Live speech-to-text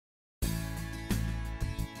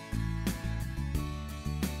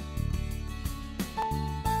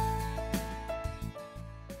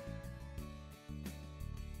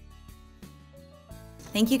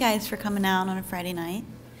Thank you guys for coming out on a Friday night.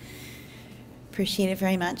 Appreciate it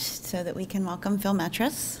very much so that we can welcome Phil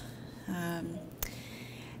Metris.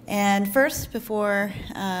 And first, before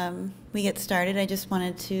we get started, I just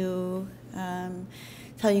wanted to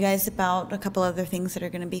tell you guys about a couple other things that are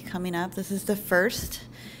going to be coming up. This is the first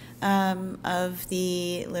of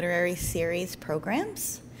the literary series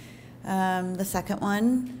programs. The second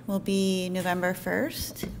one will be November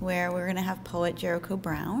 1st, where we're going to have poet Jericho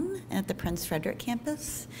Brown at the Prince Frederick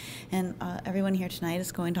campus. And everyone here tonight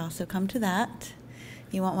is going to also come to that.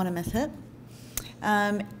 You won't want to miss it.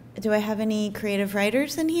 Do I have any creative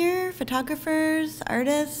writers in here? Photographers?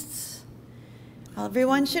 Artists?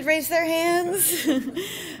 Everyone should raise their hands.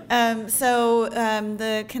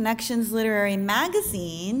 The Connections Literary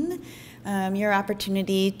Magazine, your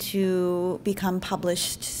opportunity to become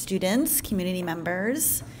published students, community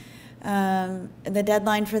members. The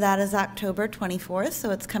deadline for that is October 24th,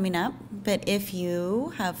 so it's coming up. But if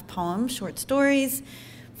you have poems, short stories,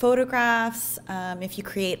 photographs, if you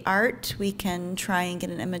create art, we can try and get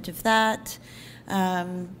an image of that.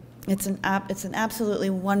 It's an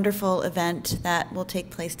absolutely wonderful event that will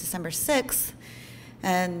take place December 6th,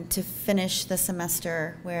 and to finish the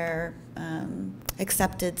semester where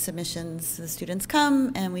accepted submissions, the students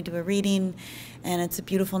come and we do a reading, and it's a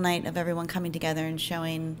beautiful night of everyone coming together and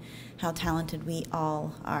showing how talented we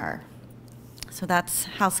all are. So that's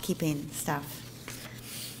housekeeping stuff.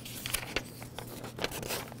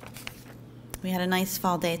 We had a nice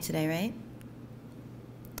fall day today, right?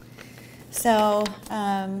 So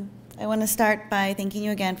I want to start by thanking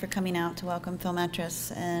you again for coming out to welcome Phil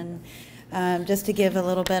Metris. And just to give a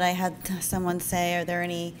little bit, I had someone say, are there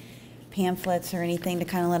any pamphlets or anything to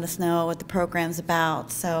kind of let us know what the program's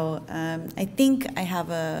about? So I think I have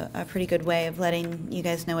a pretty good way of letting you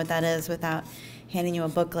guys know what that is without handing you a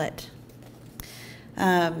booklet.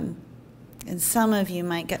 And some of you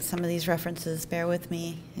might get some of these references. Bear with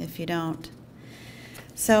me if you don't.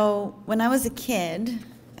 So when I was a kid,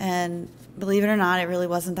 and believe it or not, it really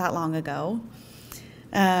wasn't that long ago,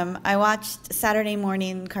 I watched Saturday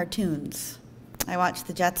morning cartoons. I watched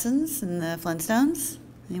the Jetsons and the Flintstones.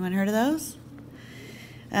 Anyone heard of those?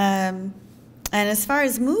 And as far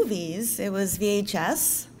as movies, it was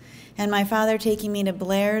VHS, and my father taking me to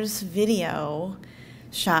Blair's video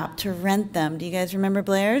shop to rent them. Do you guys remember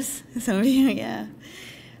Blair's? Some of you, yeah.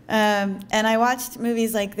 And I watched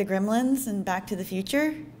movies like The Gremlins and Back to the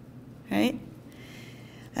Future, right?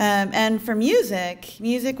 And for music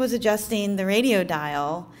was adjusting the radio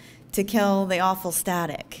dial to kill the awful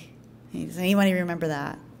static. Does anybody remember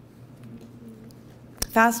that?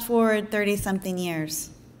 Fast forward 30-something years.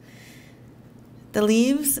 The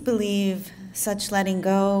leaves believe such letting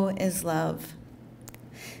go is love.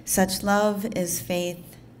 Such love is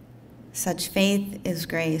faith. Such faith is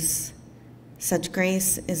grace. Such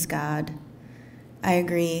grace is God. I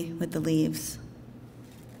agree with the leaves.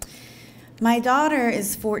 My daughter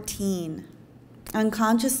is 14,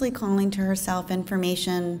 unconsciously calling to herself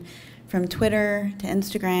information from Twitter to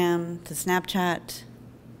Instagram to Snapchat.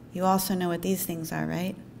 You also know what these things are,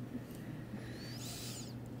 right?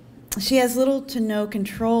 She has little to no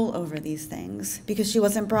control over these things because she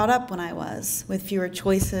wasn't brought up when I was, with fewer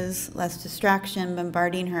choices, less distraction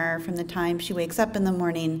bombarding her from the time she wakes up in the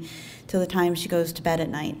morning till the time she goes to bed at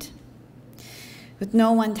night, with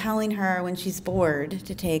no one telling her when she's bored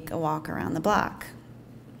to take a walk around the block.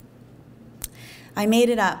 I made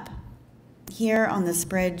it up here on this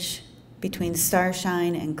bridge between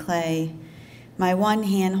starshine and clay, my one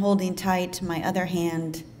hand holding tight my other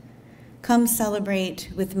hand. Come celebrate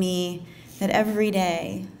with me that every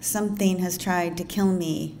day something has tried to kill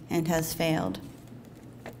me and has failed.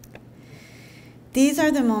 These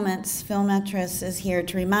are the moments Phil Metris is here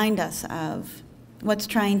to remind us of. What's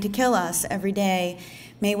trying to kill us every day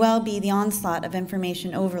may well be the onslaught of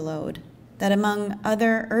information overload, that among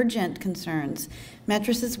other urgent concerns,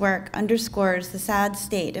 Metris's work underscores the sad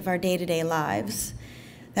state of our day-to-day lives,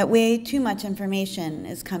 that way too much information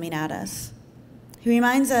is coming at us. He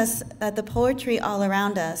reminds us that the poetry all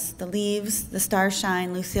around us, the leaves, the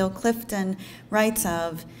starshine Lucille Clifton writes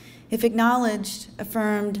of, if acknowledged,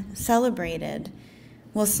 affirmed, celebrated,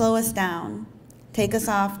 will slow us down, take us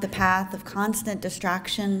off the path of constant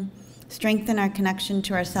distraction, strengthen our connection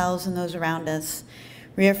to ourselves and those around us,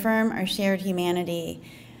 reaffirm our shared humanity,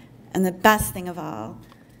 and the best thing of all,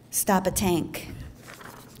 stop a tank.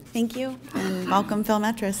 Thank you, and welcome Phil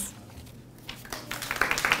Metris.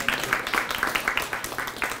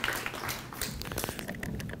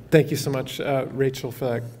 Thank you so much, Rachel,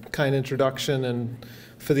 for that kind introduction and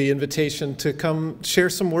for the invitation to come share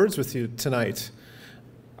some words with you tonight.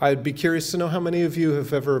 I'd be curious to know how many of you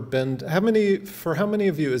have ever been, for how many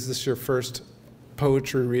of you is this your first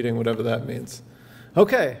poetry reading, whatever that means?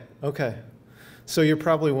 Okay, okay. So you're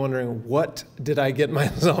probably wondering, what did I get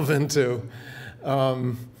myself into?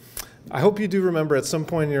 I hope you do remember at some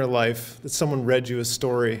point in your life that someone read you a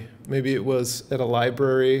story. Maybe it was at a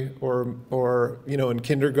library or in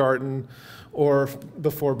kindergarten or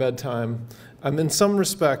before bedtime. In some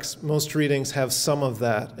respects, most readings have some of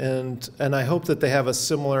that, and I hope that they have a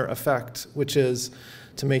similar effect, which is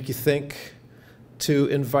to make you think, to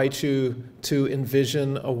invite you to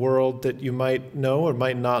envision a world that you might know or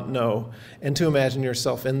might not know, and to imagine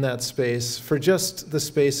yourself in that space for just the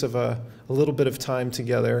space of a little bit of time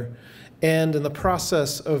together. And in the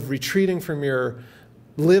process of retreating from your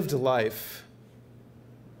lived life,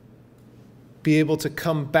 be able to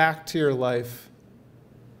come back to your life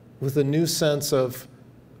with a new sense of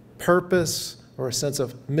purpose or a sense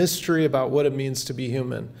of mystery about what it means to be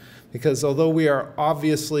human. Because although we are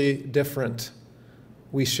obviously different,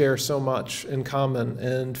 we share so much in common.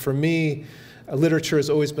 And for me, literature has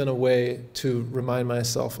always been a way to remind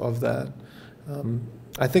myself of that.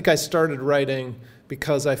 I think I started writing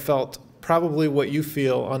because I felt probably what you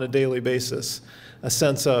feel on a daily basis, a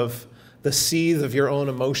sense of the seethe of your own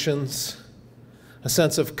emotions, a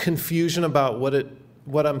sense of confusion about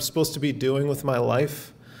what I'm supposed to be doing with my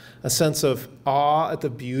life, a sense of awe at the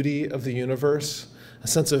beauty of the universe, a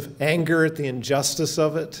sense of anger at the injustice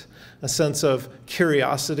of it, a sense of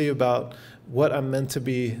curiosity about what I'm meant to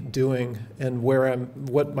be doing and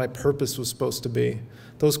what my purpose was supposed to be.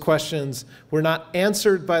 Those questions were not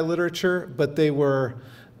answered by literature, but they were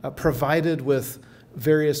provided with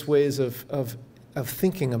various ways of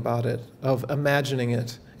thinking about it, of imagining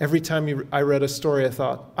it. Every time I read a story, I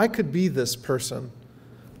thought, I could be this person.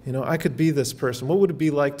 I could be this person. What would it be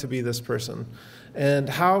like to be this person? And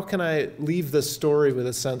how can I leave this story with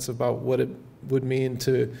a sense about what it would mean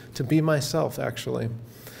to be myself, actually?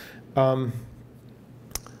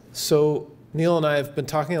 So Neil and I have been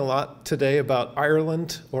talking a lot today about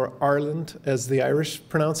Ireland, or Ireland, as the Irish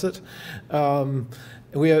pronounce it.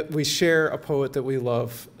 We share a poet that we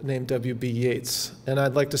love named W.B. Yeats, and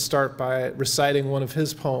I'd like to start by reciting one of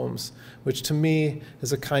his poems, which to me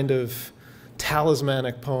is a kind of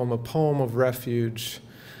talismanic poem, a poem of refuge.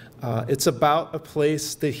 It's about a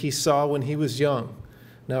place that he saw when he was young.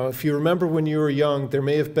 Now, if you remember when you were young, there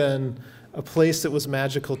may have been a place that was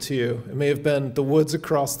magical to you. It may have been the woods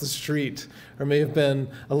across the street, or it may have been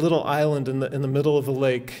a little island in the middle of a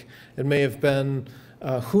lake. It may have been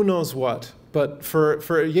who knows what. But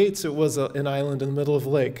for Yeats, it was an island in the middle of a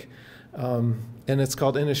lake, and it's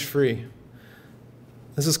called Innisfree.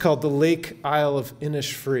 This is called the Lake Isle of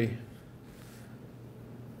Innisfree.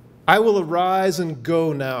 I will arise and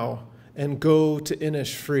go now, and go to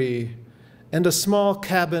Innisfree, and a small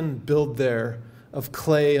cabin build there, of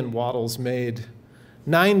clay and wattles made.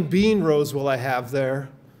 9 bean rows will I have there,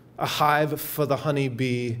 a hive for the honey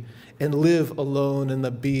bee, and live alone in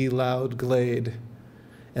the bee-loud glade.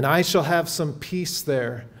 And I shall have some peace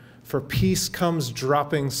there, for peace comes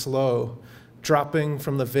dropping slow, dropping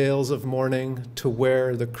from the vales of morning to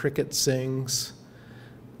where the cricket sings.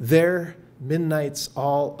 There midnight's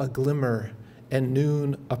all a glimmer, and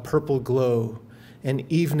noon a purple glow, and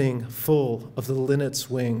evening full of the linnet's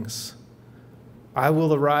wings. I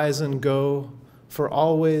will arise and go, for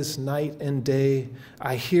always night and day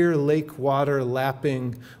I hear lake water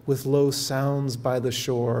lapping with low sounds by the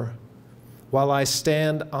shore. While I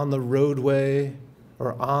stand on the roadway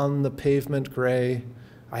or on the pavement gray,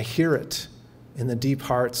 I hear it in the deep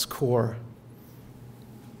heart's core.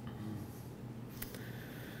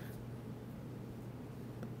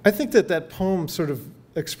 I think that poem sort of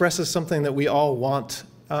expresses something that we all want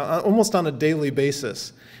almost on a daily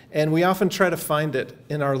basis. And we often try to find it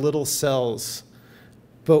in our little cells,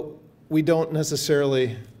 but we don't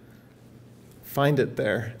necessarily find it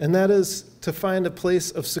there. And that is to find a place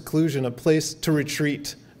of seclusion, a place to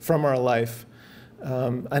retreat from our life.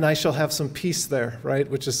 And I shall have some peace there, right?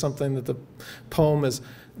 Which is something that the poem is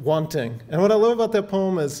wanting. And what I love about that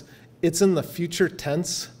poem is it's in the future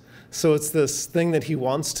tense. So it's this thing that he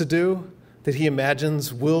wants to do, that he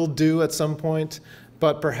imagines will do at some point,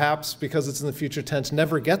 but perhaps because it's in the future tense,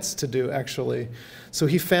 never gets to do, actually. So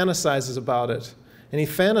he fantasizes about it. And he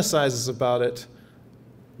fantasizes about it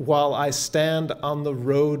while I stand on the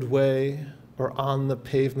roadway or on the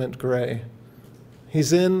pavement gray.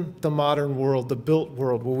 He's in the modern world, the built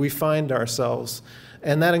world, where we find ourselves.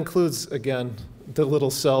 And that includes, again, the little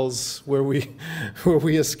cells where we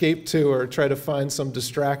escape to or try to find some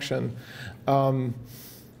distraction. And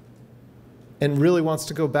really wants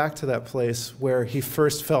to go back to that place where he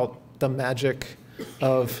first felt the magic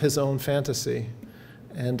of his own fantasy.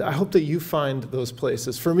 And I hope that you find those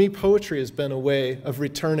places. For me, poetry has been a way of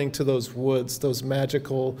returning to those woods, those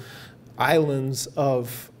magical islands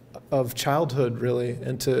of childhood, really,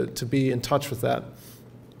 and to be in touch with that.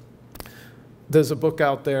 There's a book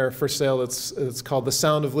out there for sale it's called The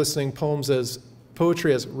Sound of Listening,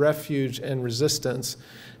 Poetry as Refuge and Resistance.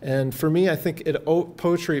 And for me, I think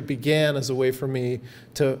poetry began as a way for me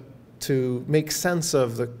to make sense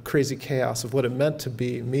of the crazy chaos of what it meant to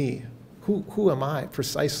be me. Who am I,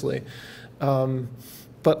 precisely?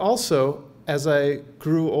 But also, as I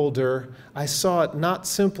grew older, I saw it not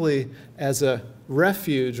simply as a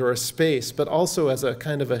refuge or a space, but also as a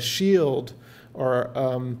kind of a shield or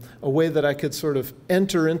a way that I could sort of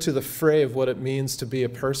enter into the fray of what it means to be a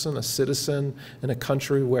person, a citizen in a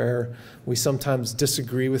country where we sometimes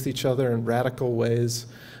disagree with each other in radical ways,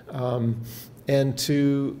 and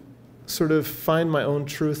to sort of find my own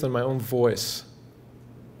truth and my own voice,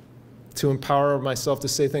 to empower myself to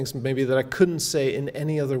say things maybe that I couldn't say in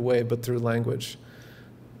any other way but through language.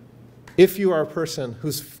 If you are a person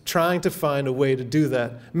who's trying to find a way to do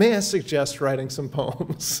that, may I suggest writing some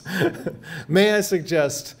poems? May I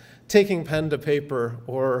suggest taking pen to paper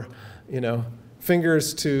or,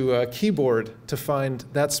 fingers to a keyboard to find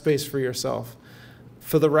that space for yourself?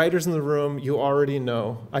 For the writers in the room, you already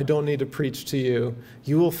know. I don't need to preach to you.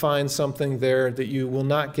 You will find something there that you will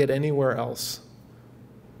not get anywhere else.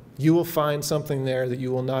 You will find something there that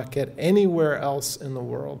you will not get anywhere else in the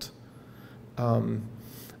world.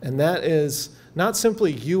 And that is not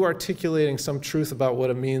simply you articulating some truth about what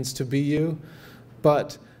it means to be you,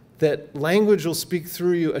 but that language will speak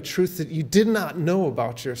through you a truth that you did not know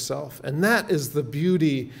about yourself. And that is the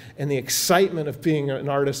beauty and the excitement of being an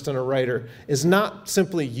artist and a writer, is not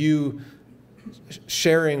simply you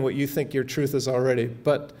sharing what you think your truth is already,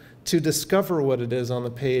 but to discover what it is on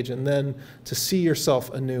the page and then to see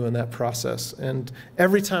yourself anew in that process. And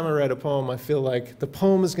every time I write a poem, I feel like the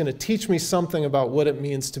poem is going to teach me something about what it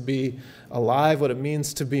means to be alive, what it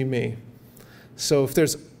means to be me. So if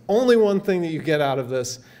there's only one thing that you get out of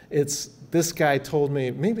this, it's this guy told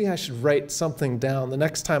me maybe I should write something down the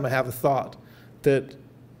next time I have a thought that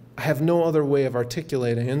I have no other way of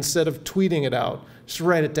articulating. Instead of tweeting it out, just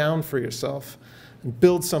write it down for yourself and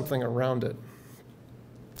build something around it.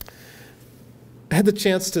 I had the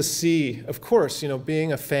chance to see, of course,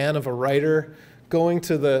 being a fan of a writer, going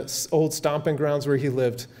to the old stomping grounds where he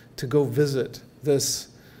lived to go visit this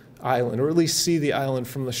island, or at least see the island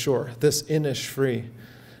from the shore, this Innisfree.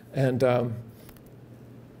 And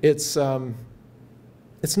it's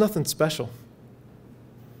nothing special.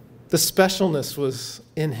 The specialness was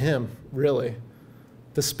in him, really.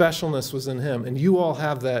 The specialness was in him, and you all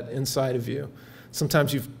have that inside of you.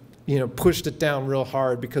 Sometimes you've pushed it down real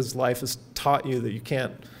hard because life has taught you that you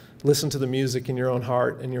can't listen to the music in your own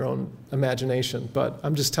heart and your own imagination. But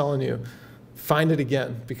I'm just telling you, find it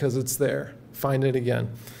again because it's there. Find it again.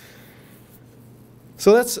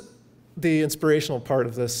 So that's the inspirational part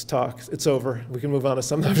of this talk. It's over. We can move on to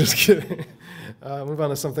something. I'm just kidding. Move on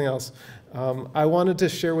to something else. I wanted to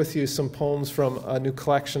share with you some poems from a new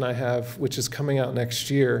collection I have, which is coming out next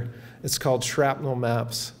year. It's called Shrapnel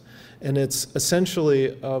Maps. And it's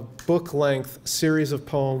essentially a book-length series of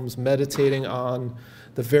poems meditating on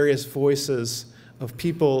the various voices of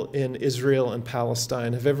people in Israel and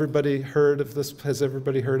Palestine. Have everybody heard of this? Has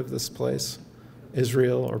everybody heard of this place,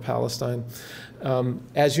 Israel or Palestine?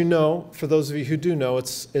 As you know, for those of you who do know,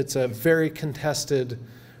 it's a very contested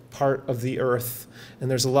part of the earth, and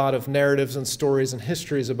there's a lot of narratives and stories and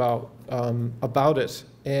histories about it.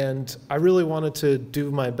 And I really wanted to do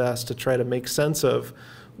my best to try to make sense of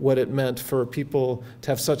what it meant for people to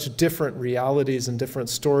have such different realities and different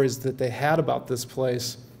stories that they had about this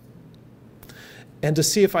place, and to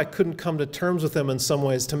see if I couldn't come to terms with them in some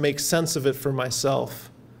ways to make sense of it for myself.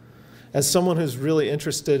 As someone who's really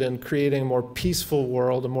interested in creating a more peaceful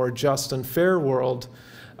world, a more just and fair world,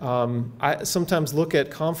 I sometimes look at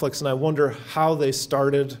conflicts and I wonder how they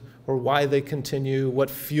started or why they continue, what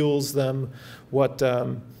fuels them, what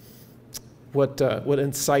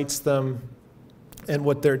incites them, and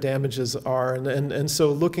what their damages are. And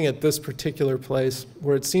so looking at this particular place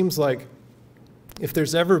where it seems like if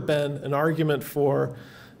there's ever been an argument for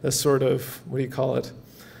this sort of, what do you call it,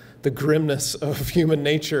 the grimness of human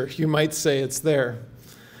nature, you might say it's there.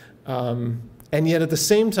 And yet at the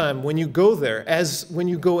same time, when you go there, as when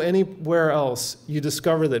you go anywhere else, you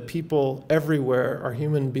discover that people everywhere are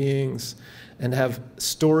human beings and have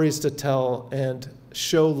stories to tell and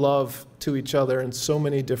show love to each other in so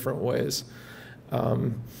many different ways.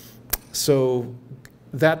 So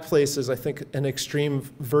that place is, I think, an extreme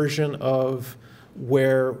version of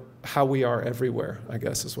how we are everywhere, I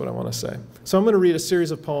guess is what I want to say. So I'm going to read a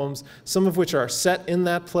series of poems, some of which are set in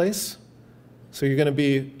that place. So you're going to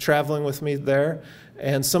be traveling with me there.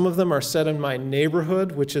 And some of them are set in my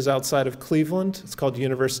neighborhood, which is outside of Cleveland. It's called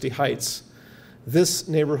University Heights. This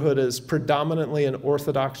neighborhood is predominantly an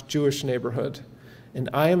Orthodox Jewish neighborhood. And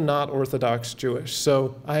I am not Orthodox Jewish.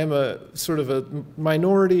 So I am a sort of a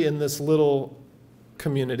minority in this little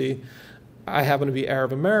community. I happen to be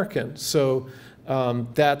Arab American. So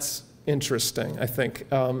that's interesting, I think.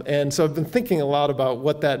 And so I've been thinking a lot about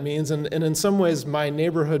what that means. And in some ways, my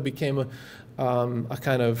neighborhood became a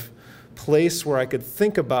kind of place where I could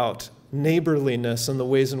think about neighborliness and the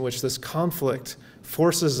ways in which this conflict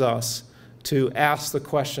forces us to ask the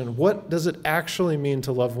question, what does it actually mean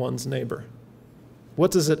to love one's neighbor?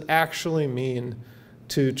 What does it actually mean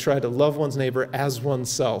to try to love one's neighbor as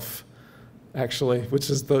oneself, actually, which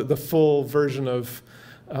is the full version of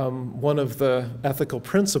one of the ethical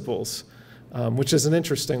principles, which is an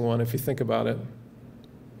interesting one if you think about it.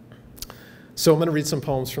 So I'm going to read some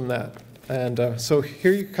poems from that. And so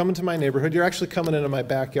here you come into my neighborhood. You're actually coming into my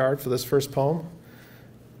backyard for this first poem.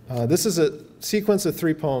 This is a sequence of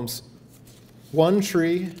 3 poems. 1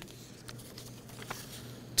 tree,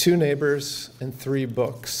 2 neighbors, and 3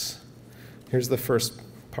 books. Here's the first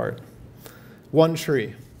part. 1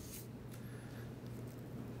 tree.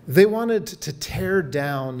 They wanted to tear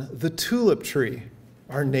down the tulip tree,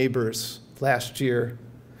 our neighbors, last year.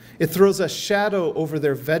 It throws a shadow over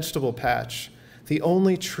their vegetable patch, the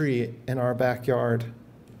only tree in our backyard.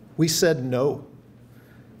 We said no.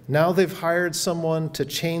 Now they've hired someone to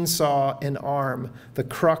chainsaw and arm the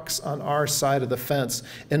crux on our side of the fence,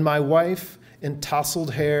 and my wife, in tousled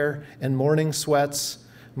hair and morning sweats,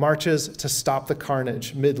 marches to stop the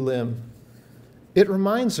carnage mid-limb. It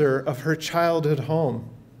reminds her of her childhood home,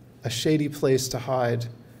 a shady place to hide.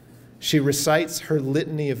 She recites her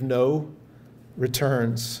litany of no,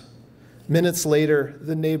 returns. Minutes later,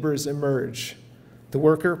 the neighbors emerge. The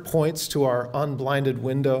worker points to our unblinded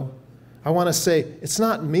window. I want to say, it's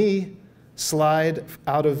not me. Slide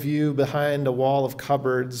out of view behind a wall of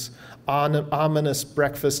cupboards, ominous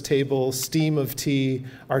breakfast table, steam of tea,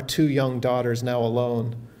 our 2 young daughters now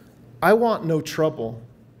alone. I want no trouble.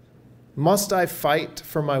 Must I fight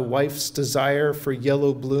for my wife's desire for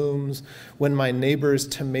yellow blooms when my neighbor's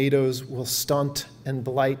tomatoes will stunt and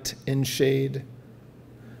blight in shade?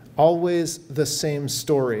 Always the same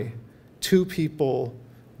story. 2 people,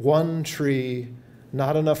 1 tree,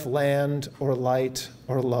 not enough land or light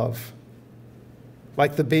or love.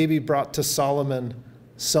 Like the baby brought to Solomon,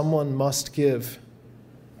 someone must give.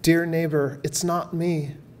 Dear neighbor, it's not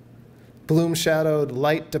me. Bloom shadowed,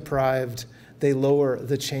 light deprived, they lower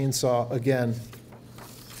the chainsaw again.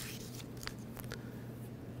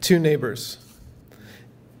 2 neighbors.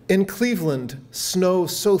 In Cleveland, snow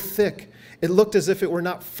so thick, it looked as if it were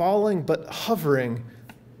not falling but hovering.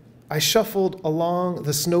 I shuffled along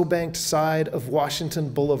the snowbanked side of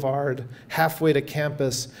Washington Boulevard, halfway to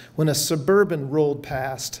campus, when a Suburban rolled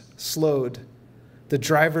past, slowed. The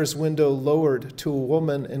driver's window lowered to a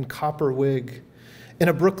woman in copper wig. In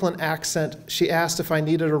a Brooklyn accent, she asked if I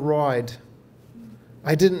needed a ride.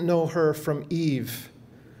 I didn't know her from Eve.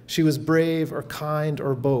 She was brave or kind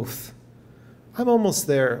or both. I'm almost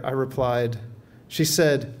there, I replied. She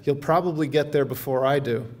said, you'll probably get there before I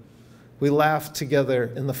do. We laughed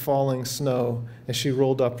together in the falling snow as she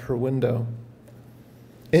rolled up her window.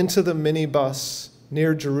 Into the minibus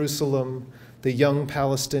near Jerusalem, the young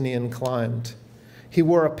Palestinian climbed. He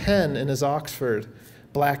wore a pen in his Oxford,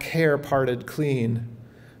 black hair parted clean.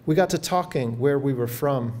 We got to talking where we were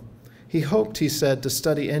from. He hoped, he said, to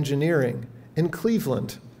study engineering in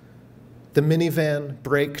Cleveland. The minivan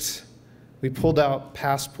braked. We pulled out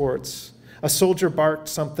passports. A soldier barked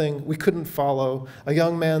something we couldn't follow. A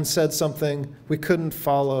young man said something we couldn't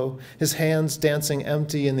follow, his hands dancing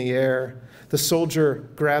empty in the air. The soldier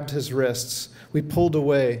grabbed his wrists. We pulled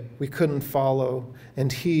away, we couldn't follow.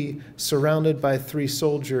 And he, surrounded by 3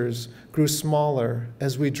 soldiers, grew smaller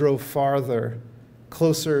as we drove farther,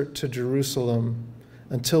 closer to Jerusalem,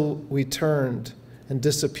 until we turned and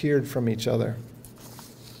disappeared from each other.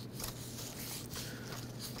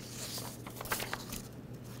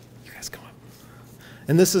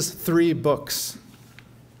 And this is 3 books.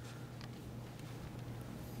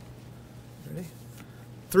 Ready?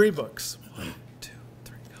 3 books. 1, 2,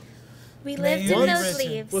 3, go. We lived in those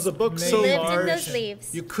leaves. Was a book so we lived large in those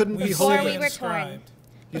leaves. You couldn't be before holding we were it. torn.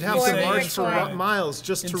 You'd have to march for miles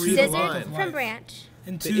just to read a line. Scissored from branch.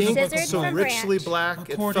 into The ink book was of so life, richly branch, black,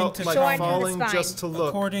 it according felt to like Shorn from the falling spine. just to look.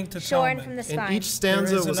 according to Shorn Talmud. from the And spine. each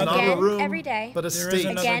stanza There is was another not a Again, room, every day. but a There is state.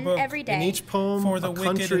 another Again, book. every day. In each poem, For the a wicked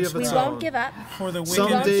country and of We its small. won't own. give up. For the Some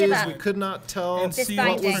wicked won't days give we up. could not tell and This sealed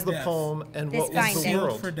what was binding. the for poem and This what was the binding. sealed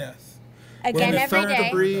world. for death. When Again, we every felt the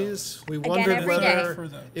day. breeze, we Again, wondered every whether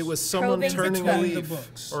day. it was someone Probing turning its a book. leaf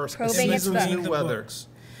Books. or a Probing its season's book. new weather.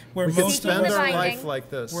 Where We could most Seeking spend the our binding. life like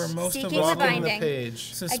this, Where most Seeking of the us walking the binding.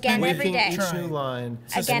 page, Again, every waking day. each Trying. new line,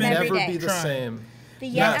 Again, and every never day. be the Trying. same. The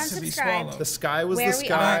yet Not to be unsubscribed. swallowed. The sky was Where the we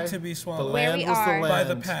sky, Not to be the swallowed. Where land we was the are. land, by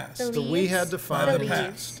the past. The that we had to leaves, find by the the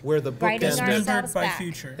leaves. past. where the book Writing ended Dismembered ourselves by back.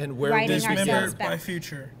 future. and where Writing we ourselves began. Dismembered by back.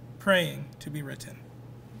 future. Praying to be written.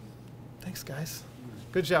 Thanks, guys.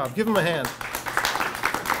 Good job. Give them a hand.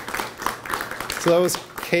 So that was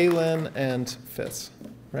Kaylin and Fitz,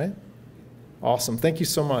 right? Awesome. Thank you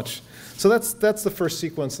so much. So that's the first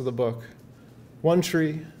sequence of the book. One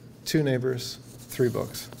tree, two neighbors, three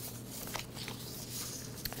books.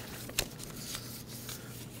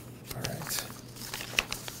 All right.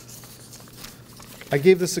 I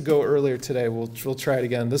gave this a go earlier today. We'll try it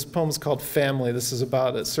again. This poem is called Family. This is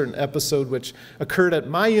about a certain episode which occurred at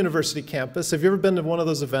my university campus. Have you ever been to one of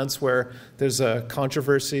those events where there's a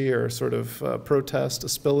controversy or sort of protest, a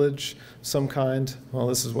spillage of some kind? Well,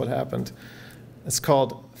 this is what happened. It's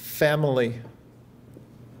called Family.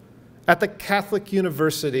 At the Catholic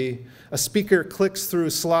University, a speaker clicks through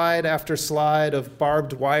slide after slide of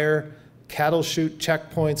barbed wire, cattle chute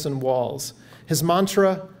checkpoints, and walls. His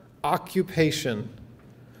mantra, occupation.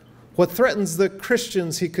 What threatens the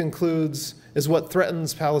Christians, he concludes, is what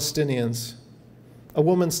threatens Palestinians. A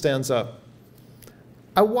woman stands up.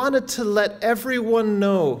 I wanted to let everyone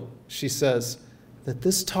know, she says, that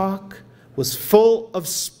this talk was full of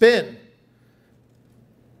spin.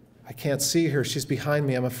 I can't see her. She's behind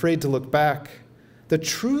me. I'm afraid to look back. The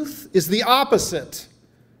truth is the opposite.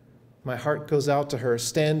 My heart goes out to her,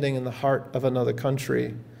 standing in the heart of another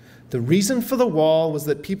country. The reason for the wall was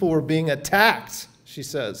that people were being attacked, she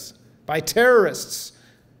says, by terrorists.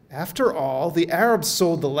 After all, the Arabs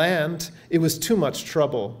sold the land. It was too much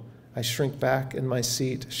trouble. I shrink back in my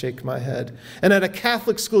seat, shake my head. And at a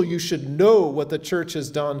Catholic school, you should know what the church has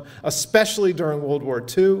done, especially during World War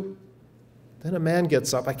II. Then a man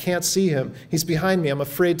gets up. I can't see him. He's behind me. I'm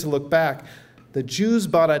afraid to look back. The Jews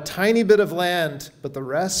bought a tiny bit of land, but the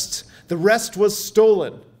rest was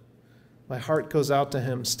stolen. My heart goes out to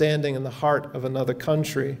him, standing in the heart of another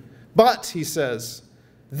country. But, he says,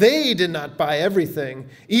 they did not buy everything,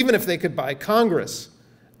 even if they could buy Congress.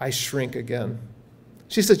 I shrink again.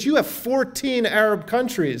 She says, you have 14 Arab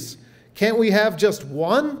countries. Can't we have just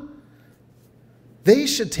one? They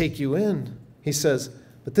should take you in. He says,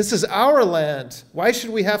 but this is our land. Why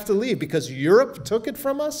should we have to leave? Because Europe took it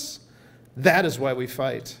from us? That is why we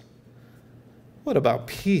fight. What about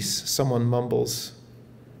peace? Someone mumbles.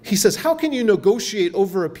 He says, how can you negotiate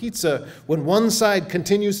over a pizza when one side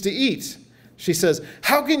continues to eat? She says,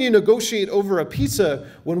 how can you negotiate over a pizza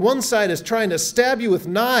when one side is trying to stab you with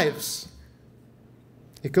knives?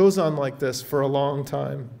 It goes on like this for a long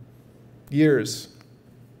time. Years,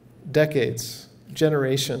 decades,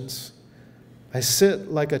 generations. I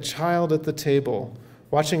sit like a child at the table,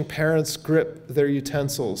 watching parents grip their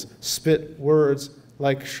utensils, spit words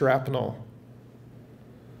like shrapnel.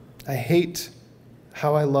 I hate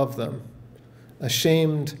how I love them.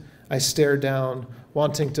 Ashamed, I stare down,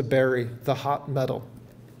 wanting to bury the hot metal.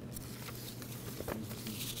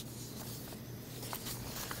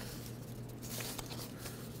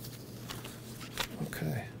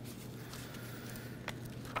 Okay.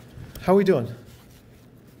 How are we doing?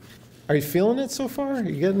 Are you feeling it so far? Are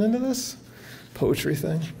you getting into this poetry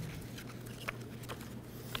thing?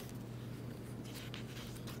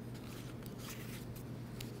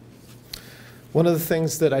 One of the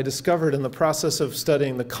things that I discovered in the process of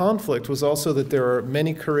studying the conflict was also that there are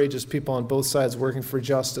many courageous people on both sides working for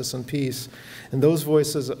justice and peace. And those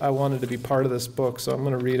voices, I wanted to be part of this book. So I'm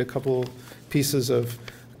going to read a couple pieces of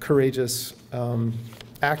courageous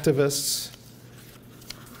activists,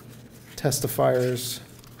 testifiers.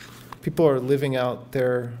 People are living out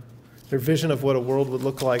their vision of what a world would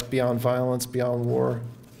look like beyond violence, beyond war.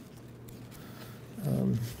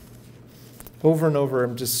 Over and over,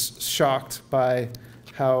 I'm just shocked by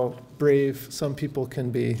how brave some people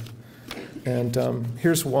can be. And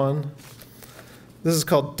here's one. This is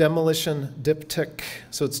called Demolition Diptych.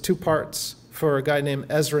 So it's two parts for a guy named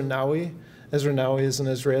Ezra Nawi. Ezra Nawi is an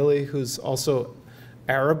Israeli who's also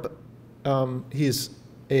Arab. He's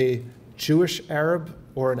a Jewish Arab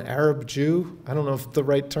or an Arab Jew. I don't know if the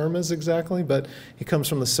right term is exactly, but he comes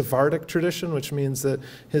from the Sephardic tradition, which means that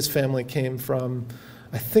his family came from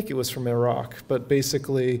I think it was from Iraq, but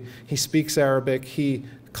basically he speaks Arabic. He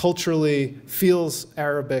culturally feels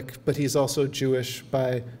Arabic, but he's also Jewish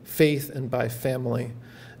by faith and by family.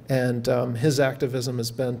 And his activism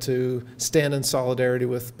has been to stand in solidarity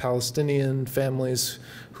with Palestinian families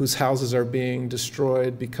whose houses are being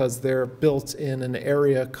destroyed because they're built in an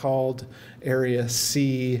area called Area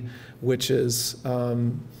C, which is,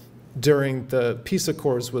 during the peace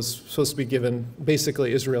accords, was supposed to be given,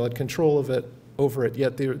 basically Israel had control of it, over it,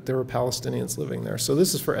 yet there were Palestinians living there. So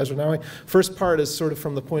this is for Ezra. Now, first part is sort of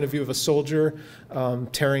from the point of view of a soldier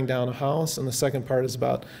tearing down a house, and the second part is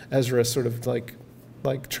about Ezra sort of like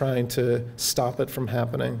trying to stop it from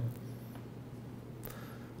happening.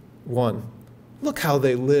 1, look how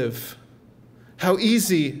they live. How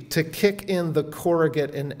easy to kick in the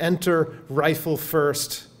corrugate and enter rifle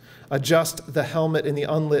first, adjust the helmet in the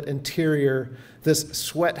unlit interior, this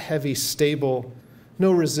sweat-heavy stable.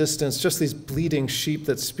 No resistance, just these bleeding sheep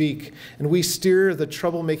that speak. And we steer the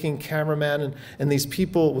troublemaking cameraman and these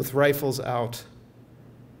people with rifles out.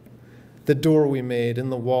 The door we made in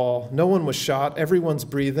the wall. No one was shot. Everyone's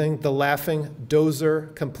breathing. The laughing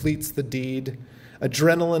dozer completes the deed.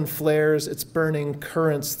 Adrenaline flares its burning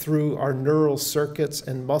currents through our neural circuits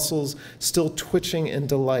and muscles still twitching in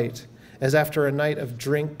delight, as after a night of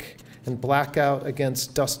drink and blackout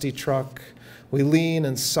against dusty truck, we lean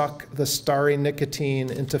and suck the starry nicotine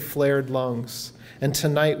into flared lungs. And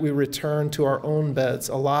tonight we return to our own beds,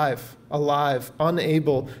 alive,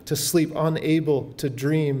 unable to sleep, unable to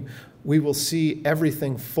dream. We will see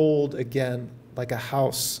everything fold again like a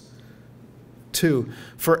house. 2,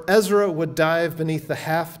 for Ezra would dive beneath the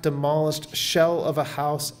half-demolished shell of a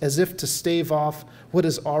house as if to stave off what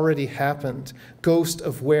has already happened, ghost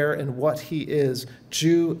of where and what he is,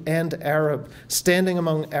 Jew and Arab, standing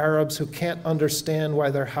among Arabs who can't understand why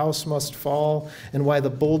their house must fall and why the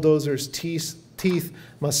bulldozer's teeth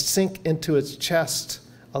must sink into its chest,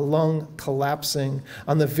 a lung collapsing.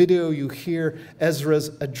 On the video you hear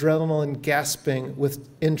Ezra's adrenaline gasping with,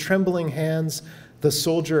 in trembling hands, the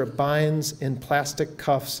soldier binds in plastic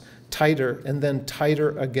cuffs tighter and then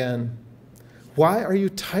tighter again. Why are you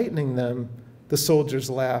tightening them? The soldiers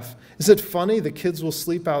laugh. Is it funny the kids will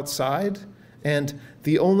sleep outside? And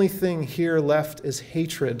the only thing here left is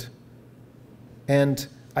hatred. And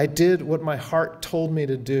I did what my heart told me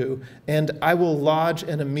to do, and I will lodge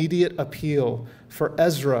an immediate appeal, for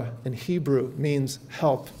Ezra in Hebrew means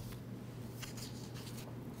help.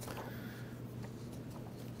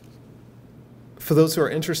 For those who are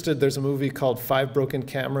interested, there's a movie called 5 Broken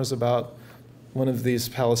Cameras about one of these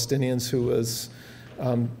Palestinians who was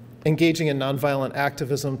engaging in nonviolent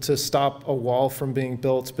activism to stop a wall from being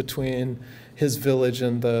built between his village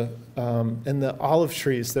and the olive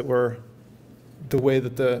trees that were the way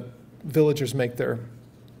that the villagers make their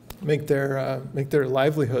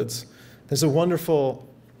livelihoods. There's a wonderful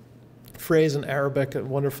phrase in Arabic, a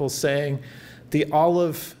wonderful saying, "The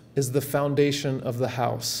olive is the foundation of the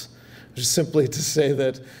house," which is simply to say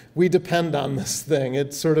that we depend on this thing.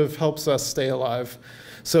 It sort of helps us stay alive.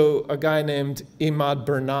 So a guy named Imad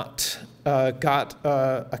Bernat got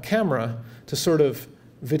a camera to sort of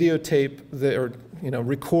videotape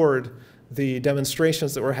record the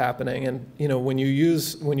demonstrations that were happening. And when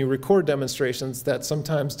you record demonstrations, that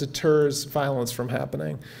sometimes deters violence from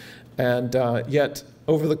happening. And yet,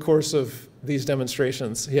 over the course of these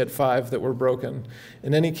demonstrations, he had 5 that were broken.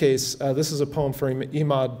 In any case, this is a poem for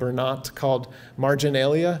Imad Bernat called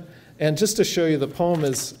Marginalia. And just to show you, the poem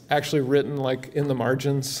is actually written like in the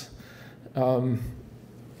margins.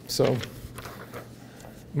 So,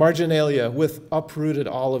 Marginalia with uprooted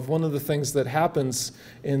olive. One of the things that happens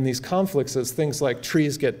in these conflicts is things like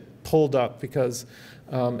trees get pulled up because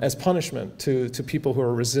as punishment to people who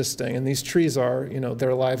are resisting. And these trees are,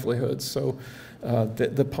 their livelihoods. So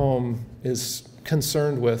the poem is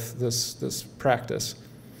concerned with this practice.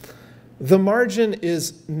 The margin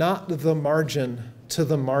is not the margin to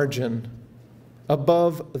the margin.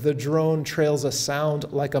 Above, the drone trails a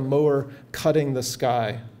sound like a mower cutting the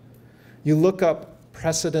sky. You look up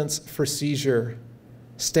precedents for seizure,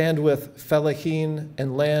 stand with fellaheen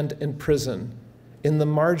and land in prison. In the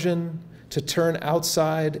margin, to turn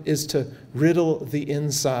outside is to riddle the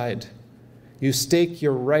inside. You stake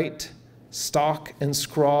your right, stalk and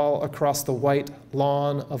scrawl across the white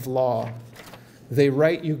lawn of law. They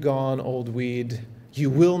write you gone, old weed. You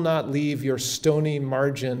will not leave your stony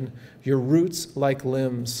margin. Your roots, like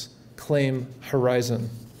limbs, claim horizon.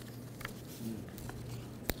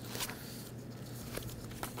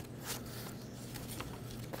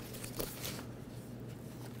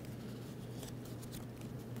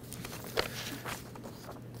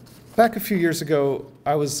 Back a few years ago,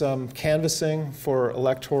 I was canvassing for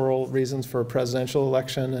electoral reasons for a presidential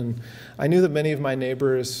election, and I knew that many of my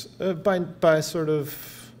neighbors, by sort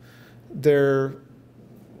of their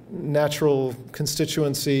natural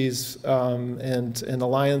constituencies and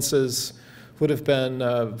alliances, would have been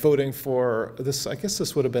voting for this. I guess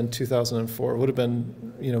this would have been 2004. Would have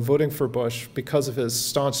been, voting for Bush because of his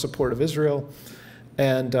staunch support of Israel,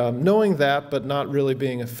 and knowing that, but not really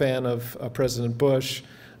being a fan of President Bush,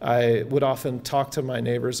 I would often talk to my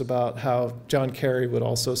neighbors about how John Kerry would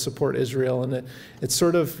also support Israel, and it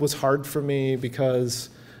sort of was hard for me because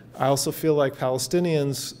I also feel like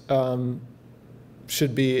Palestinians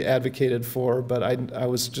should be advocated for, but I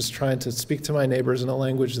was just trying to speak to my neighbors in a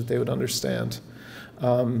language that they would understand.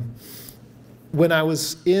 When I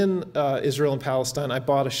was in Israel and Palestine, I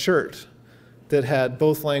bought a shirt that had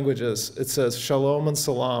both languages. It says Shalom and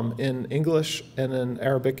Salam in English and in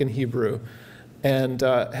Arabic and Hebrew, and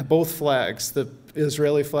both flags, the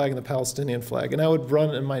Israeli flag and the Palestinian flag. And I would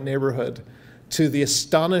run in my neighborhood to the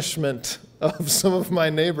astonishment of some of my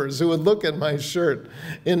neighbors who would look at my shirt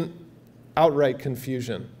in outright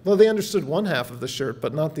confusion. Well, they understood one half of the shirt,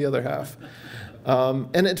 but not the other half.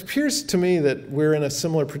 And it appears to me that we're in a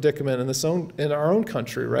similar predicament in our own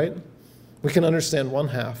country, right? We can understand one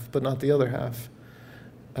half, but not the other half.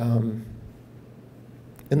 In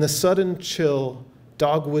the sudden chill,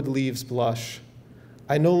 dogwood leaves blush.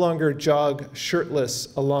 I no longer jog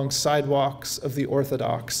shirtless along sidewalks of the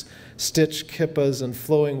Orthodox, stitched kippas and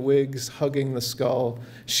flowing wigs hugging the skull,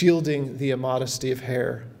 shielding the immodesty of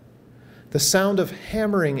hair. The sound of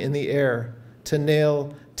hammering in the air to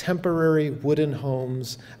nail temporary wooden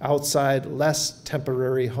homes outside less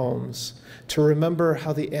temporary homes, to remember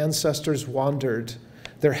how the ancestors wandered,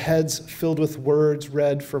 their heads filled with words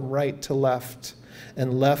read from right to left,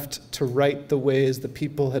 and left to right the ways the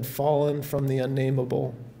people had fallen from the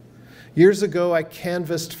unnameable. Years ago, I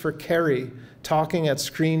canvassed for Kerry, talking at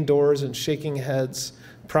screen doors and shaking heads,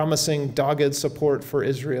 promising dogged support for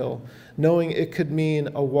Israel, knowing it could mean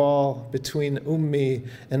a wall between Ummi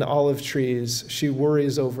and olive trees she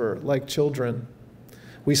worries over like children.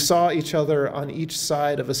 We saw each other on each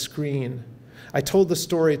side of a screen. I told the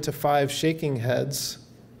story to 5 shaking heads,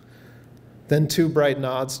 then 2 bright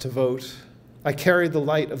nods to vote. I carried the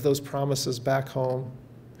light of those promises back home.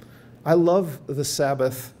 I love the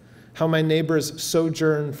Sabbath, how my neighbors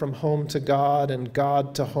sojourn from home to God and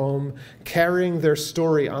God to home, carrying their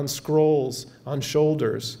story on scrolls, on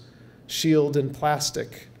shoulders, sheathed in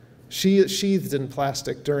plastic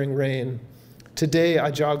during rain. Today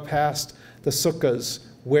I jog past the sukkahs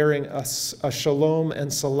wearing a Shalom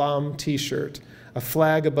and Salam t-shirt, a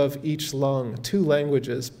flag above each lung, 2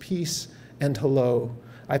 languages, peace and hello.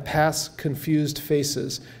 I pass confused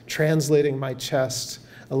faces, translating my chest,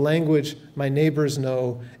 a language my neighbors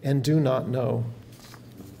know and do not know.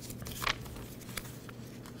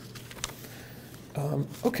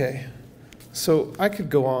 Okay, so I could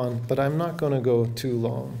go on, but I'm not going to go too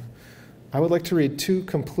long. I would like to read 2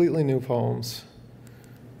 completely new poems,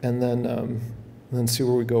 and then see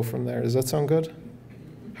where we go from there. Does that sound good?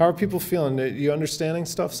 How are people feeling? Are you understanding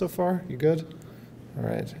stuff so far? You good? All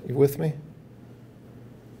right, you with me?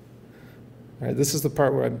 All right, this is the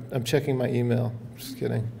part where I'm checking my email. Just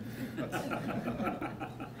kidding. All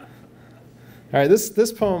right,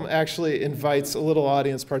 this poem actually invites a little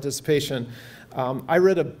audience participation. I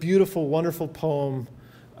read a beautiful, wonderful poem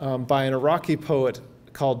by an Iraqi poet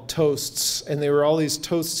called Toasts, and they were all these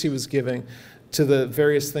toasts he was giving to the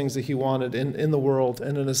various things that he wanted in the world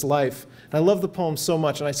and in his life. And I love the poem so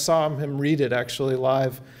much, and I saw him read it actually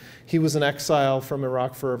live. He was in exile from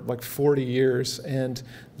Iraq for like 40 years, and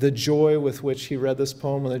the joy with which he read this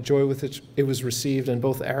poem and the joy with which it was received in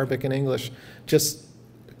both Arabic and English just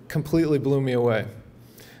completely blew me away.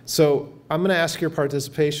 So I'm going to ask your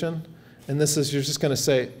participation, and this is, you're just going to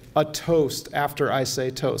say a toast after I say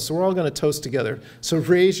toast. So we're all going to toast together. So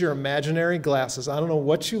raise your imaginary glasses. I don't know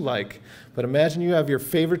what you like, but imagine you have your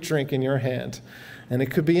favorite drink in your hand, and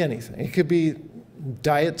it could be anything. It could be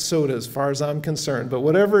diet soda as far as I'm concerned, but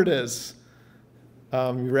whatever it is.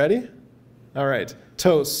 You ready? All right.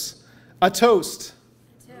 Toast. A toast.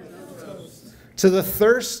 Toast. To the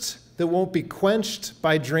thirst that won't be quenched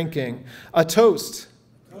by drinking. A toast.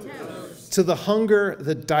 Toast. To the hunger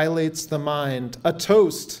that dilates the mind. A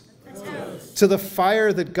toast. Toast. To the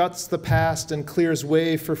fire that guts the past and clears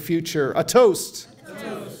way for future. A toast.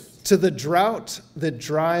 Toast. To the drought that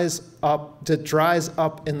dries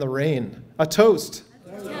up in the rain. A toast.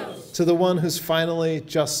 Toast. To the one who's finally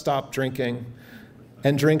just stopped drinking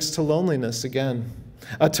and drinks to loneliness again.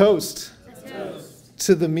 A toast. Toast.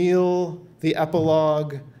 To the meal, the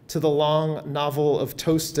epilogue, to the long novel of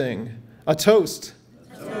toasting. A toast.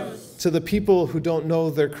 To the people who don't know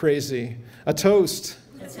they're crazy. A toast.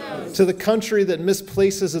 To the country that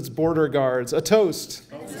misplaces its border guards. A toast.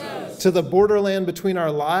 To the borderland between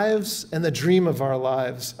our lives and the dream of our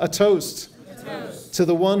lives. A toast. To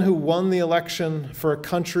the one who won the election for a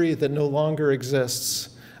country that no longer exists.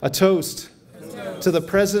 A toast. To the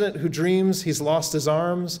president who dreams he's lost his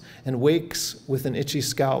arms and wakes with an itchy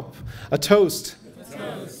scalp. A toast.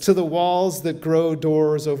 To the walls that grow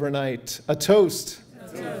doors overnight. A toast.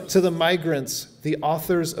 To the migrants, the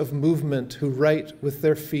authors of movement who write with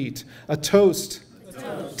their feet. A toast.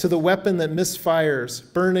 To the weapon that misfires,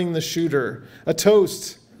 burning the shooter. A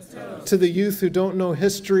toast. To the youth who don't know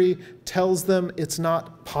history, tells them it's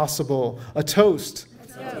not possible. A toast.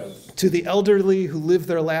 To the elderly who live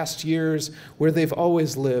their last years where they've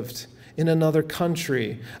always lived, in another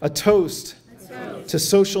country. A toast. To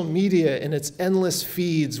social media and its endless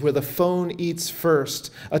feeds where the phone eats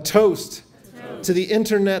first. A toast. To the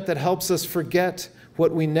internet that helps us forget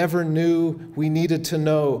what we never knew we needed to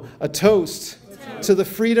know. A toast. To the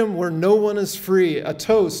freedom where no one is free. A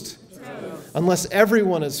toast. Unless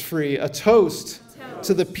everyone is free. A toast.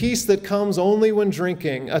 To the peace that comes only when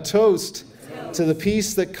drinking. A toast. To the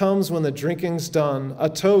peace that comes when the drinking's done. A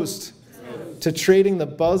toast. To trading the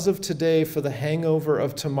buzz of today for the hangover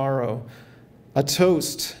of tomorrow. A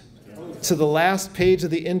toast. To the last page of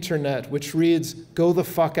the internet which reads, "Go the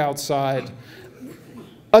fuck outside."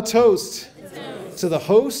 A toast. To the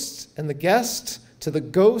host and the guest, to the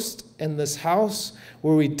ghost and this house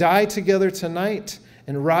where we die together tonight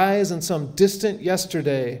and rise in some distant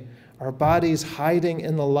yesterday, our bodies hiding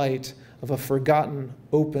in the light of a forgotten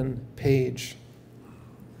open page.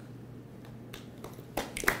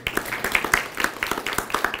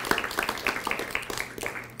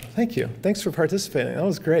 Thank you. Thanks for participating. That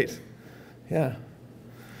was great. Yeah.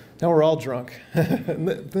 Now we're all drunk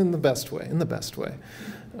in the best way. In the best way.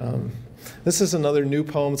 This is another new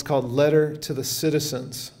poem. It's called Letter to the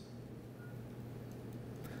Citizens.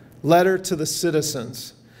 Letter to the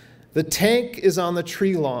Citizens. The tank is on the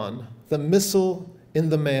tree lawn, the missile in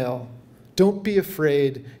the mail. Don't be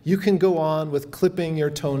afraid. You can go on with clipping your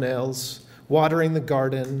toenails, watering the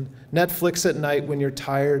garden, Netflix at night when you're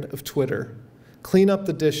tired of Twitter. Clean up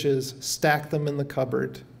the dishes, stack them in the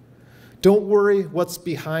cupboard. Don't worry what's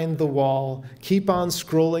behind the wall. Keep on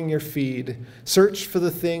scrolling your feed. Search for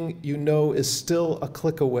the thing you know is still a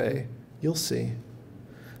click away. You'll see.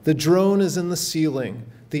 The drone is in the ceiling.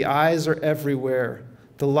 The eyes are everywhere.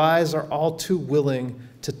 The lies are all too willing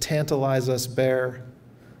to tantalize us bare.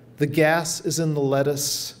 The gas is in the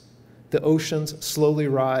lettuce. The oceans slowly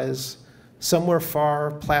rise. Somewhere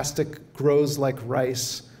far, plastic grows like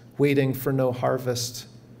rice, waiting for no harvest.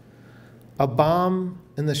 A bomb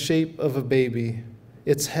in the shape of a baby.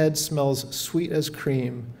 Its head smells sweet as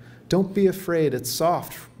cream. Don't be afraid, it's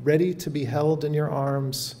soft, ready to be held in your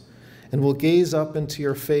arms, and will gaze up into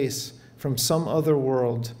your face from some other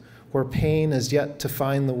world where pain is yet to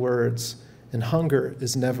find the words and hunger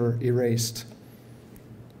is never erased.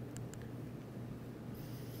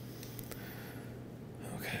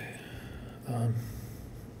 Okay.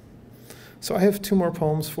 So I have two more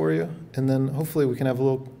poems for you, and then hopefully we can have a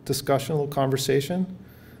little discussion, a little conversation.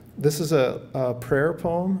 This is a prayer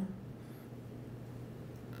poem.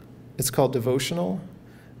 It's called Devotional,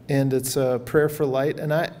 and it's a prayer for light.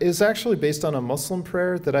 And it's actually based on a Muslim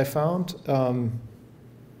prayer that I found.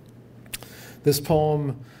 This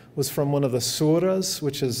poem was from one of the surahs,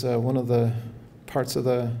 which is one of the parts of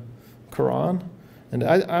the Quran. And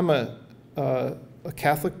I'm a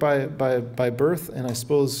Catholic by birth, and I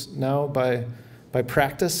suppose now by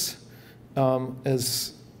practice,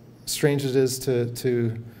 as strange as it is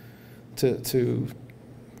to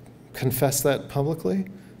confess that publicly,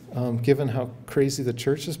 given how crazy the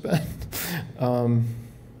church has been.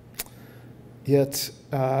 Yet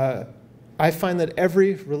I find that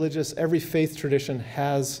every faith tradition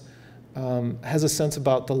has a sense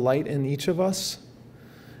about the light in each of us.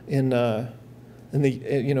 When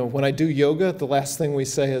I do yoga, the last thing we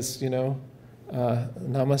say is,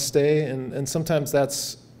 namaste, and sometimes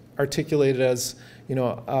that's articulated as,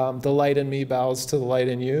 the light in me bows to the light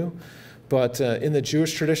in you. But in the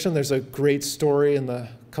Jewish tradition, there's a great story in the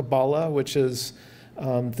Kabbalah, which is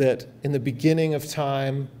that in the beginning of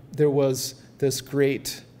time, there was this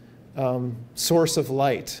great source of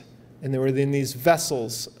light, and there were these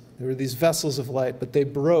vessels of light, but they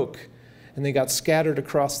broke, and they got scattered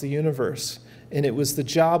across the universe. And it was the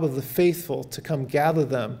job of the faithful to come gather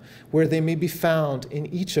them where they may be found in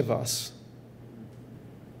each of us.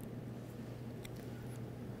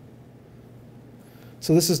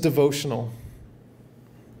 So this is devotional.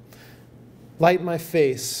 Light my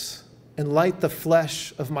face, and light the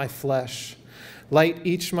flesh of my flesh. Light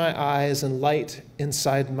each my eyes and light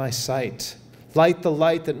inside my sight. Light the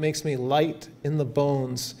light that makes me light in the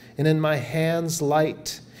bones, and in my hands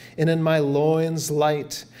light, and in my loins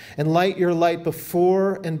light, and light your light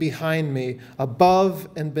before and behind me, above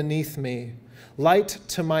and beneath me. Light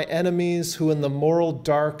to my enemies who in the moral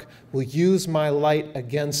dark will use my light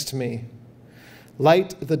against me.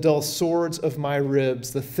 Light the dull swords of my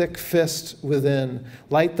ribs, the thick fist within.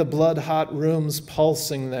 Light the blood-hot rooms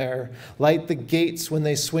pulsing there. Light the gates when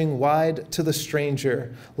they swing wide to the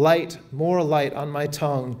stranger. Light, more light on my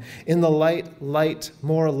tongue. In the light, light,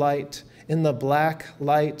 more light. In the black,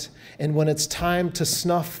 light. And when it's time to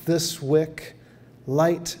snuff this wick,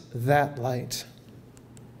 light that light.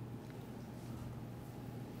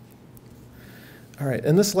 All right,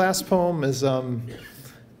 and this last poem is a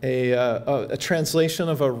translation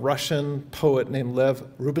of a Russian poet named Lev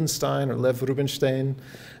Rubinstein, or Lev Rubinstein.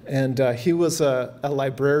 And he was a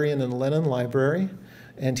librarian in Lenin Library,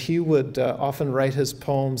 and he would often write his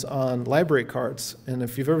poems on library cards. And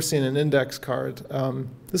if you've ever seen an index card,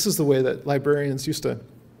 this is the way that librarians used to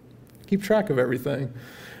keep track of everything.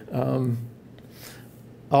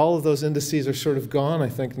 All of those indices are sort of gone, I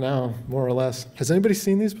think, now, more or less. Has anybody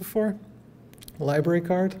seen these before? Library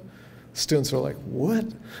card? Students are like, what?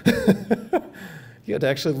 You had to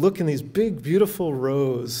actually look in these big, beautiful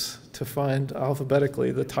rows to find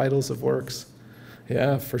alphabetically the titles of works.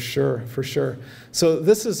 Yeah, for sure, for sure. So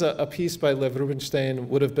this is a piece by Lev Rubinstein,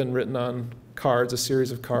 would have been written on cards, a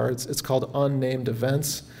series of cards. It's called Unnamed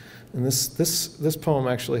Events. And this poem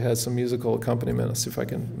actually has some musical accompaniment. Let's see if I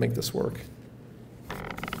can make this work.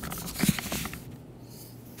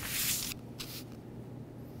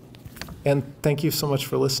 And thank you so much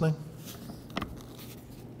for listening.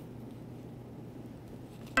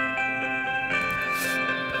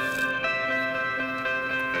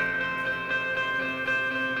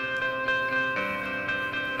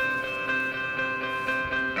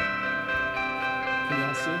 Can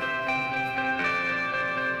y'all see?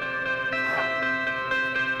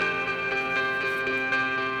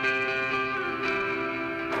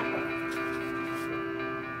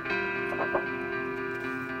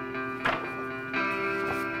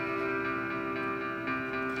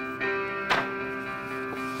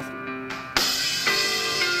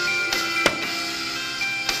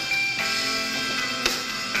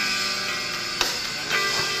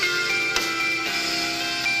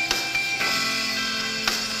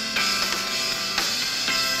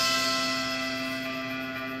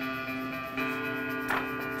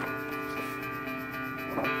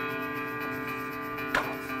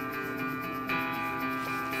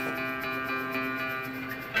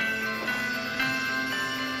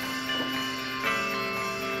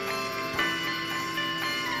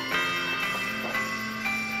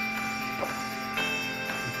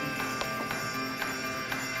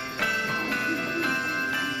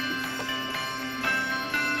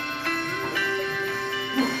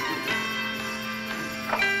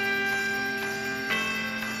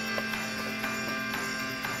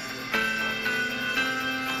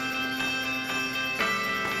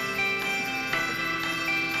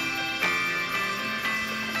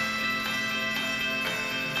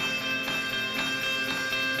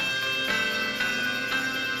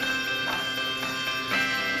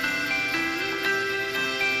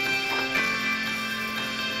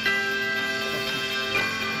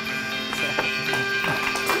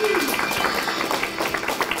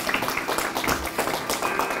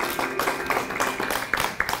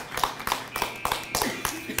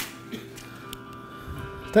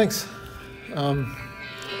 Thanks. Do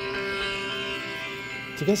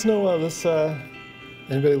you guys know this?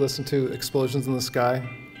 Anybody listen to Explosions in the Sky?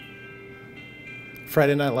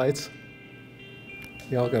 Friday Night Lights?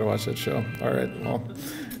 Y'all gotta watch that show. All right, well,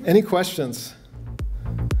 any questions?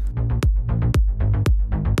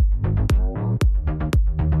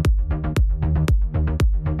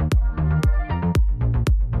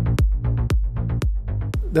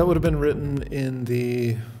 That would have been written in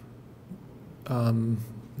the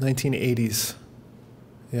 1980s.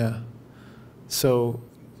 Yeah. So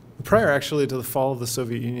prior actually to the fall of the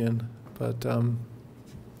Soviet Union, but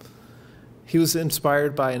he was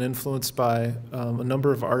inspired by and influenced by a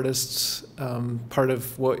number of artists, part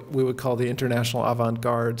of what we would call the international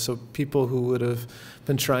avant-garde, so people who would have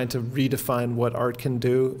been trying to redefine what art can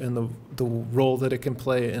do and the role that it can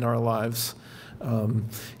play in our lives.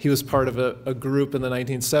 He was part of a group in the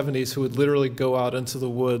 1970s who would literally go out into the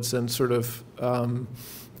woods and sort of,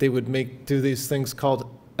 they would do these things called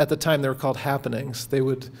at the time they were called happenings. They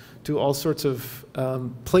would do all sorts of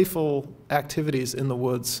playful activities in the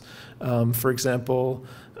woods. For example,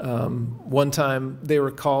 one time they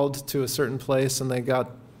were called to a certain place, and they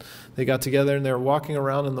got together and they were walking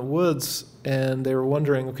around in the woods, and they were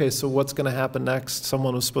wondering, okay, so what's going to happen next?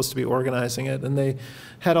 Someone was supposed to be organizing it, and they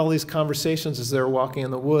had all these conversations as they were walking in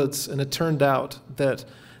the woods, and it turned out that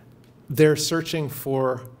their searching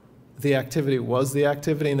for the activity was the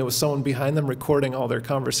activity, and there was someone behind them recording all their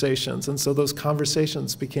conversations. And so those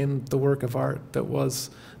conversations became the work of art that was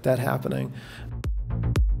that happening.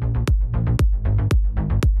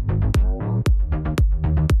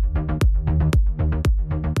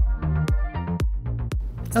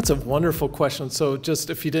 That's a wonderful question. So just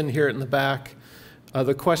if you didn't hear it in the back,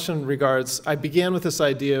 the question regards, I began with this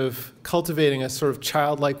idea of cultivating a sort of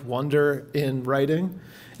childlike wonder in writing,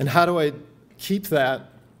 and how do I keep that,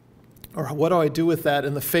 or what do I do with that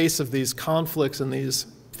in the face of these conflicts and these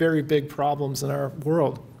very big problems in our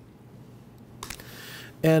world?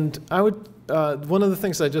 And I would, one of the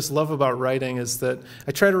things I just love about writing is that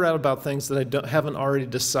I try to write about things that I haven't already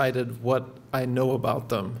decided what I know about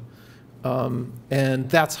them. And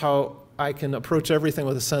that's how I can approach everything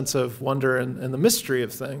with a sense of wonder and the mystery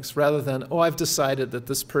of things, rather than, oh, I've decided that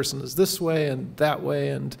this person is this way and that way,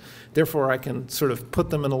 and therefore I can sort of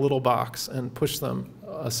put them in a little box and push them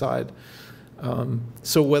aside.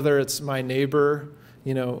 So whether it's my neighbor,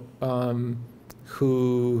 you know,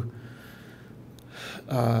 who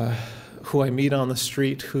I meet on the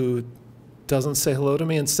street who doesn't say hello to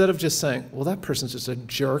me, instead of just saying, well, that person's just a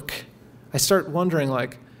jerk, I start wondering,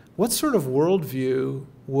 like, what sort of worldview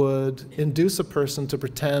would induce a person to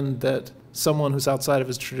pretend that someone who's outside of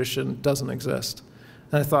his tradition doesn't exist?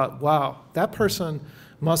 And I thought, wow, that person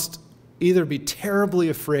must either be terribly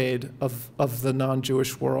afraid of the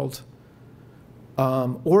non-Jewish world,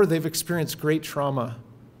 or they've experienced great trauma,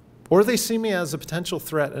 or they see me as a potential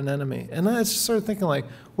threat, an enemy. And I just started thinking, like,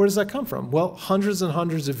 where does that come from? Well, hundreds and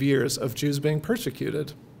hundreds of years of Jews being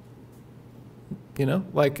persecuted. You know,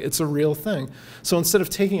 like, it's a real thing. So instead of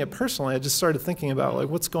taking it personally, I just started thinking about, like,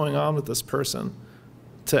 what's going on with this person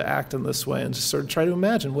to act in this way, and just sort of try to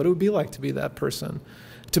imagine what it would be like to be that person,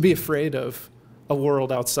 to be afraid of a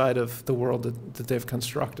world outside of the world that they've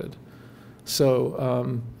constructed.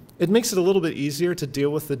 So it makes it a little bit easier to deal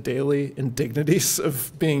with the daily indignities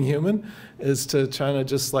of being human, is to try to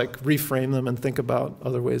just, like, reframe them and think about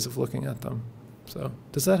other ways of looking at them. So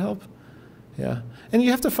does that help? Yeah. And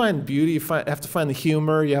you have to find beauty, you have to find the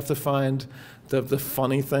humor, you have to find the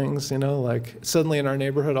funny things, you know, like suddenly in our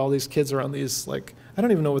neighborhood all these kids are on these, like, I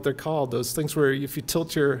don't even know what they're called, those things where if you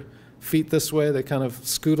tilt your feet this way, they kind of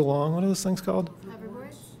scoot along. What are those things called?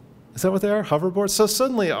 Hoverboards. Is that what they are? Hoverboards? So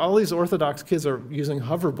suddenly all these Orthodox kids are using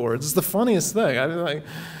hoverboards. It's the funniest thing.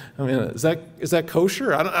 I mean, is that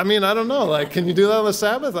kosher? I mean, I don't know. Like, can you do that on the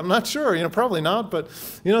Sabbath? I'm not sure. You know, probably not. But,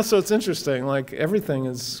 you know, so it's interesting. Like, everything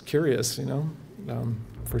is curious, you know,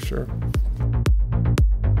 for sure.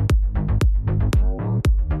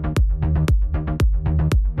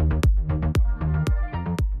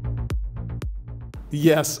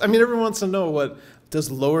 Yes. I mean, everyone wants to know, what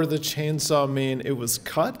does lower the chainsaw mean it was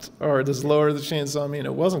cut? Or does lower the chainsaw mean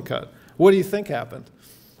it wasn't cut? What do you think happened?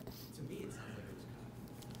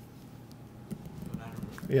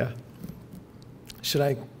 Yeah. Should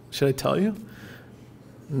I tell you?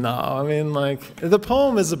 No, I mean, like, the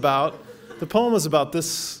poem is about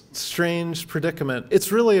this strange predicament.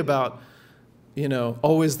 It's really about, you know,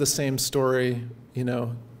 always the same story, you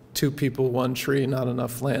know, two people, one tree, not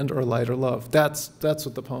enough land or light or love. That's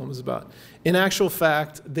what the poem is about. In actual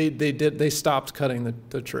fact, they stopped cutting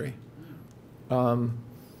the tree. But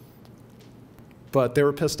they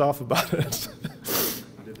were pissed off about it.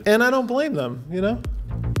 And I don't blame them, you know?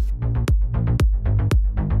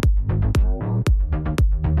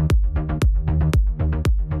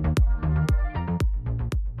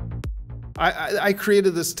 I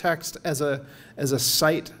created this text as a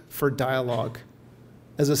site for dialogue,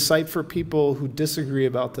 as a site for people who disagree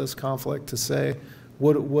about this conflict to say,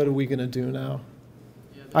 what are we going to do now?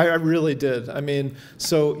 I really did. I mean,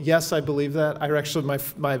 so yes, I believe that. I actually,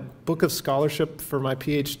 my book of scholarship for my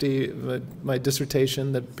Ph.D., my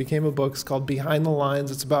dissertation that became a book, is called Behind the Lines.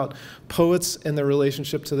 It's about poets and their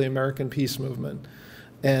relationship to the American peace movement.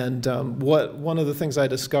 And one of the things I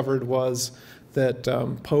discovered was that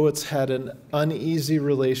poets had an uneasy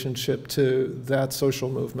relationship to that social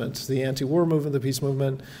movement, the anti-war movement, the peace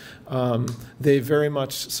movement. They very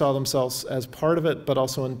much saw themselves as part of it, but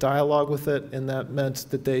also in dialogue with it, and that meant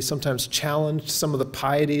that they sometimes challenged some of the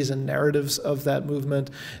pieties and narratives of that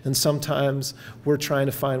movement, and sometimes were trying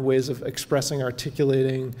to find ways of expressing,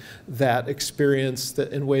 articulating that experience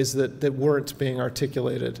in ways that weren't being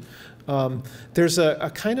articulated. There's a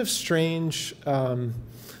kind of strange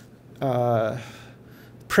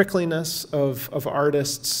prickliness of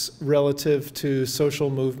artists relative to social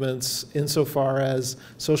movements, insofar as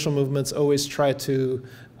social movements always try to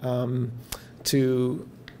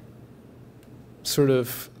sort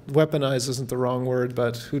of weaponize isn't the wrong word,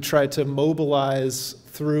 but who try to mobilize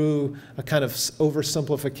through a kind of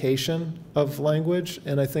oversimplification of language.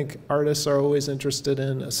 And I think artists are always interested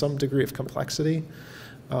in some degree of complexity.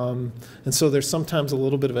 And so there's sometimes a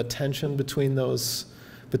little bit of a tension between those,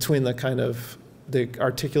 between the kind of the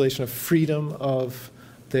articulation of freedom of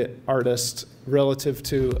the artist relative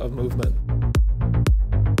to a movement.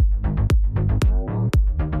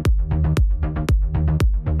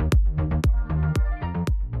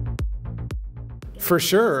 For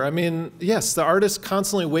sure. I mean, yes, the artists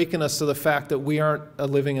constantly awaken us to the fact that we aren't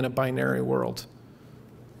living in a binary world.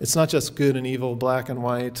 It's not just good and evil, black and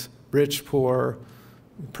white, rich, poor,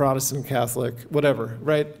 Protestant, Catholic, whatever,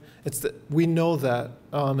 right? It's that we know that,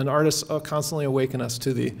 and artists constantly awaken us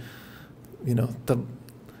to the, you know,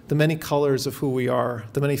 the many colors of who we are,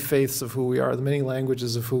 the many faiths of who we are, the many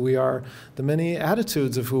languages of who we are, the many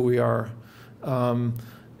attitudes of who we are.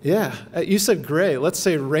 Yeah, you said gray. Let's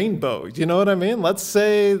say rainbow. Do you know what I mean? Let's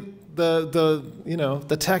say the you know,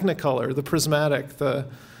 the technicolor, the prismatic, the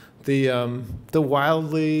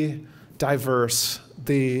wildly diverse,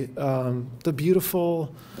 the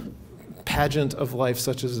beautiful pageant of life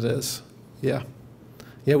such as it is. Yeah.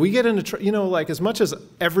 Yeah, we get into, you know, like as much as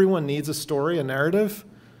everyone needs a story, a narrative,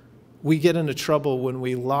 we get into trouble when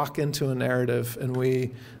we lock into a narrative and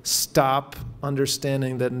we stop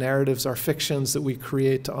understanding that narratives are fictions that we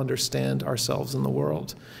create to understand ourselves in the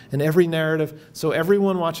world. And every narrative, so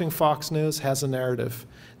everyone watching Fox News has a narrative.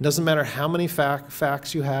 It doesn't matter how many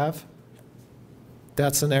facts you have,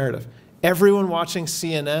 that's a narrative. Everyone watching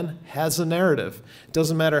CNN has a narrative. It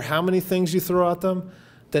doesn't matter how many things you throw at them,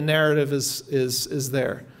 the narrative is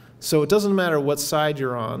there. So it doesn't matter what side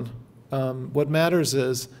you're on. What matters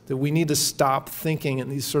is that we need to stop thinking in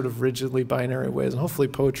these sort of rigidly binary ways. And hopefully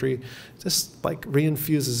poetry just like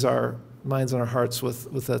reinfuses our minds and our hearts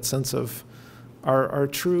with that sense of our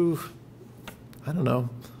true, I don't know,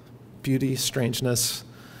 beauty, strangeness,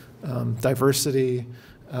 diversity,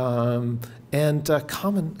 and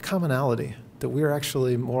commonality, that we're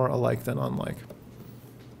actually more alike than unlike.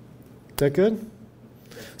 Is that good?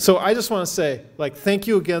 So I just want to say, like, thank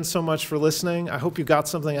you again so much for listening. I hope you got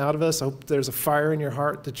something out of us. I hope there's a fire in your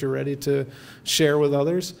heart that you're ready to share with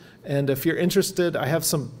others. And if you're interested, I have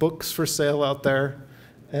some books for sale out there.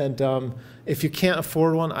 And if you can't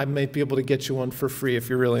afford one, I might be able to get you one for free if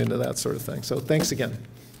you're really into that sort of thing. So thanks again.